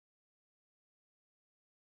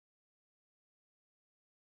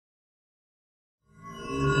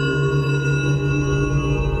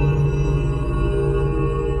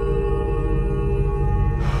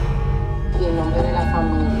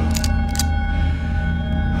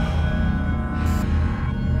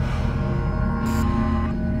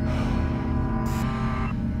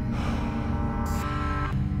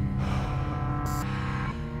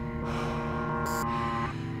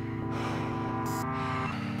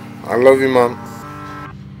I love you, Mom.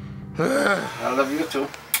 I love you too.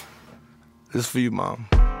 This is for you, Mom.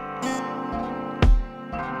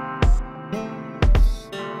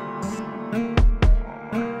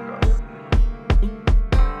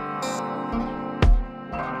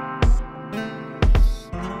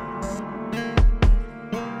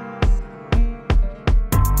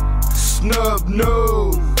 Snub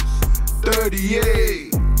Nose,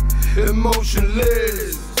 38,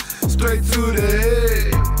 emotionless, straight to the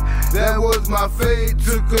head. That was my fate,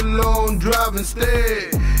 took a long drive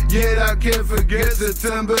instead. Yet I can't forget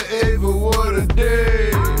September 8th, but what a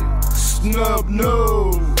day. Snub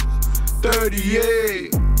Nose,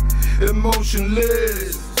 38,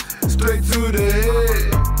 emotionless, straight to the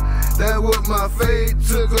head. That was my fate,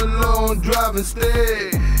 took a long drive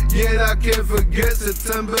instead. Yet I can't forget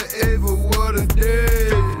September 8th, but what a day.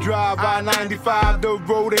 Drive I-95, the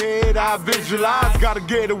road ahead I visualize. Gotta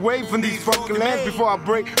get away from these fucking lands before I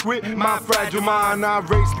break with my fragile mind. I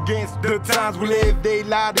race against the times we live. They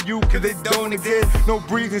lie to you cause they don't exist. No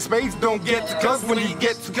breathing space, don't get too close. When you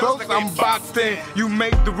get too close, I'm boxed in. You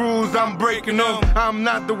make the rules, I'm breaking them. I'm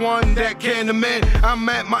not the one that can amend. I'm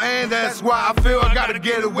at my end, that's why I feel I gotta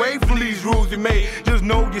get away from these rules you made. Just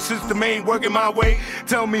know your system ain't working my way.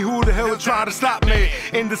 Tell me who the hell would try to stop me?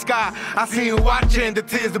 In the sky, I see you watching the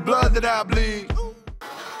tears, the blood that I bleed.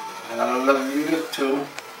 I love you too.